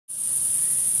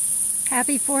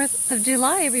Happy 4th of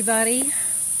July, everybody.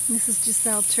 This is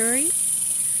Giselle Turi.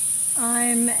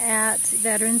 I'm at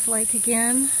Veterans Lake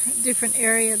again, different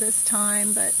area this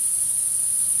time, but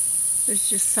there's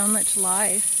just so much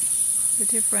life. The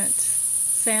different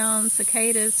sounds,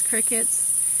 cicadas,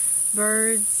 crickets,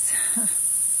 birds. Wow,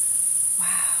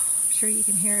 I'm sure you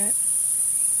can hear it.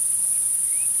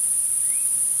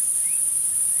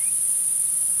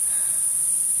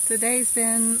 Today's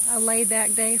been a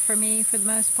laid-back day for me for the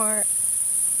most part,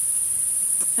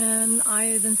 and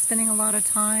I've been spending a lot of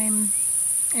time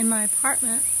in my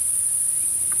apartment.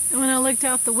 And when I looked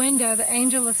out the window, the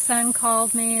angel of sun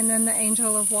called me, and then the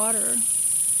angel of water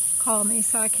called me,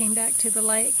 so I came back to the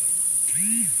lake.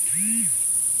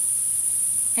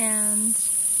 And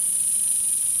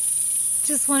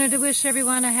just wanted to wish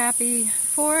everyone a happy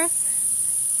 4th,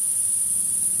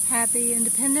 happy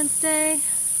Independence Day.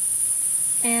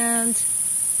 And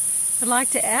I'd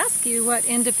like to ask you what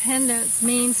independence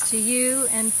means to you,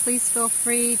 and please feel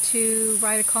free to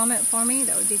write a comment for me.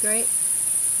 That would be great.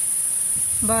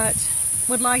 But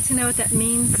would like to know what that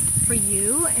means for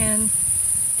you, and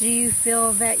do you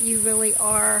feel that you really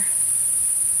are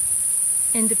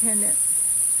independent?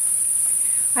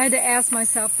 I had to ask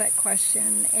myself that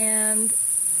question, and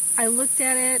I looked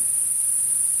at it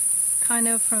kind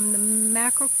of from the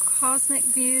macrocosmic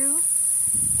view,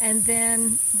 and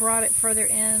then brought it further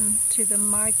in to the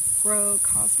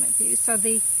microcosmic view. So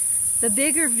the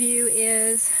bigger view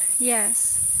is,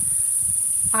 yes,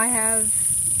 I have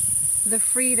the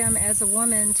freedom as a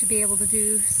woman to be able to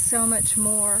do so much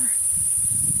more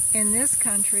in this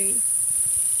country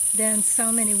than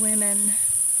so many women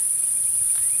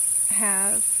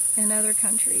have in other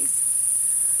countries.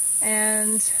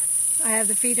 And I have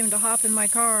the freedom to hop in my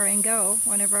car and go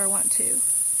whenever I want to.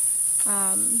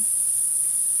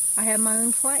 I have my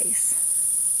own place,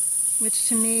 which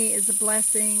to me is a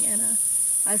blessing and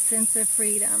a sense of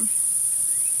freedom.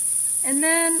 And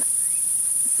then,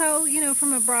 so,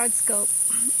 from a broad scope,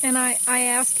 and I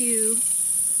ask you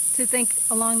to think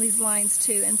along these lines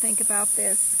too, and think about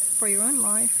this for your own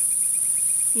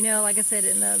life. Like I said,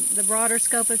 in the broader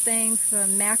scope of things, the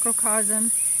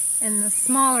macrocosm, and the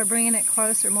smaller, bringing it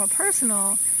closer, more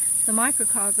personal, the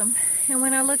microcosm. And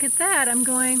when I look at that, I'm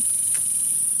going,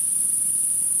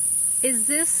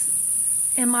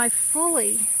 am I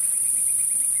fully,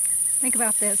 think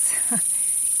about this,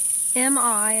 am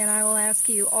I, and I will ask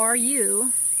you, are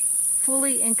you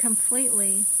fully and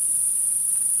completely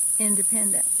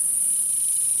independent?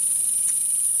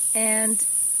 And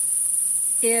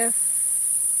if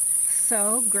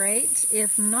so, great.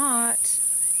 If not,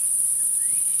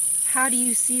 how do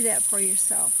you see that for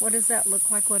yourself? What does that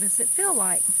look like? What does it feel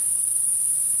like?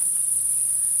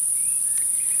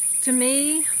 To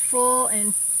me, full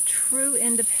and true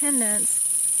independence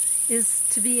is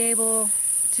to be able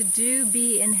to do,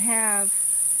 be, and have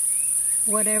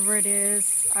whatever it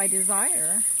is I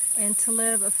desire, and to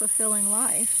live a fulfilling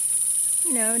life.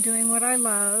 Doing what I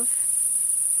love,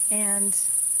 and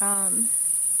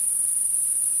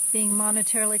being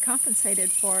monetarily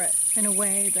compensated for it in a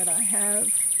way that I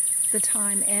have the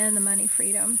time and the money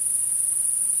freedom.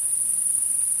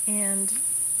 And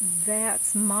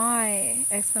that's my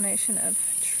explanation of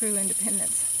true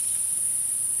independence.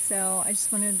 So I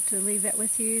just wanted to leave that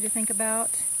with you to think about.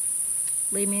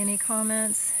 Leave me any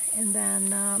comments, and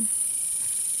then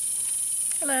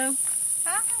hello.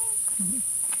 Hi.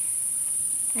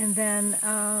 And then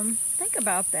think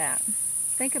about that.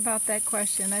 Think about that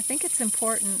question. I think it's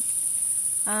important.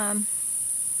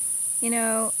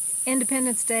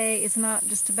 Independence Day is not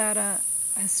just about a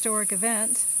historic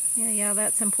event. Yeah,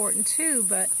 that's important too,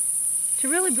 but to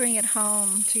really bring it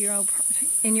home to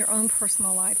in your own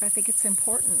personal life, I think it's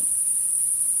important.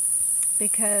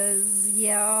 Because,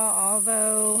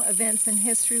 although events in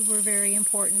history were very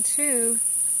important too,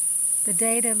 the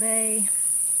day-to-day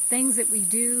things that we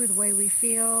do, the way we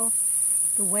feel,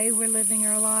 the way we're living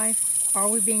our life, are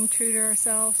we being true to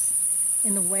ourselves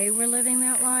in the way we're living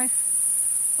that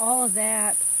life? All of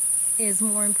that is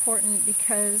more important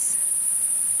because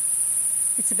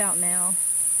it's about now,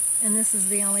 and this is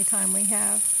the only time we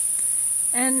have.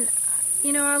 And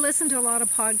I listen to a lot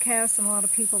of podcasts and a lot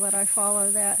of people that I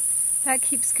follow that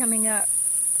keeps coming up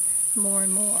more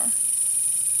and more.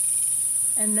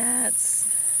 And that's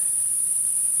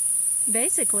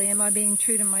basically, am I being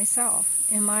true to myself?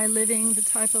 Am I living the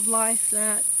type of life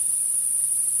that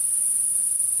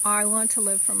I want to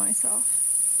live for myself?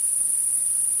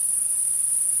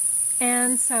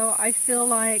 And so I feel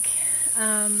like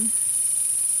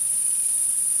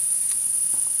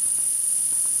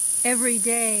every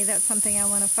day that's something I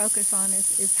want to focus on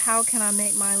is how can I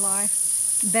make my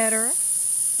life better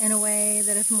in a way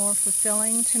that is more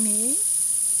fulfilling to me,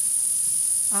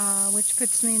 which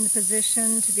puts me in the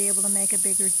position to be able to make a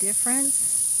bigger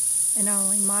difference in not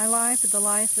only my life, but the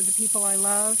life of the people I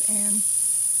love and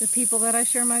the people that I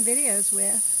share my videos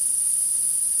with.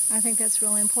 I think that's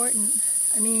really important.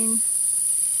 I mean,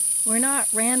 we're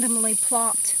not randomly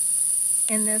plopped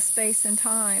in this space and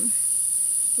time.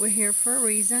 We're here for a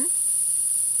reason,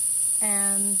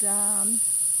 and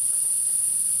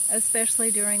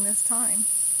especially during this time.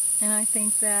 And I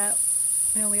think that,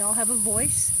 you know, we all have a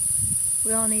voice.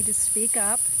 We all need to speak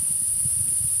up,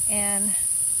 and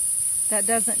that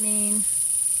doesn't mean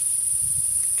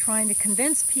trying to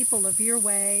convince people of your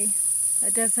way.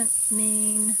 That doesn't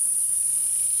mean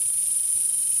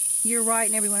you're right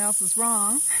and everyone else is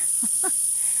wrong.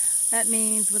 That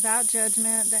means without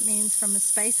judgment. That means from a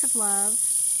space of love.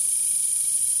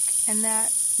 And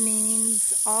that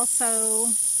means also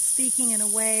speaking in a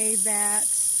way that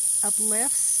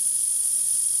uplifts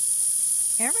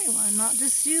everyone, not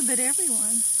just you, but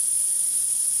everyone.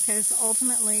 Because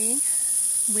ultimately,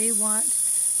 we want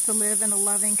to live in a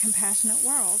loving, compassionate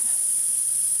world.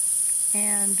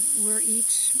 And we're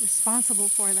each responsible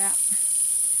for that.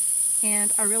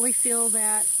 And I really feel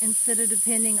that instead of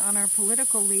depending on our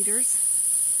political leaders,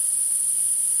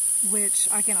 which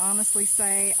I can honestly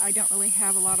say I don't really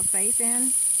have a lot of faith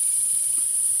in,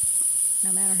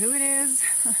 no matter who it is,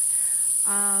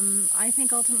 I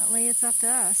think ultimately it's up to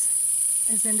us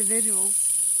as individuals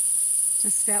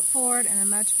to step forward in a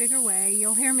much bigger way.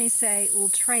 You'll hear me say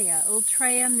Ultreya.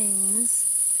 Ultreya means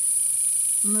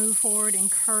move forward in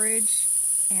courage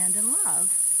and in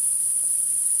love.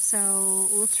 So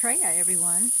Ultreya,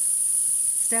 everyone.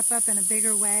 Step up in a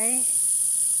bigger way.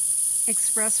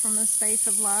 Express from a space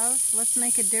of love. Let's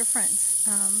make a difference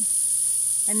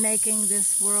in making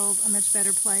this world a much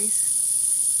better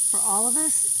place for all of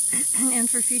us and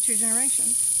for future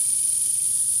generations.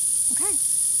 Okay.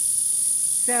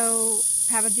 So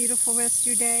have a beautiful rest of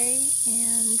your day,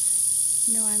 and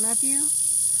know I love you.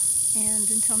 And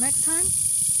until next time,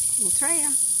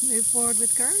 Ultreya. Move forward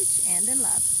with courage and in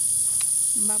love.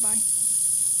 Bye-bye.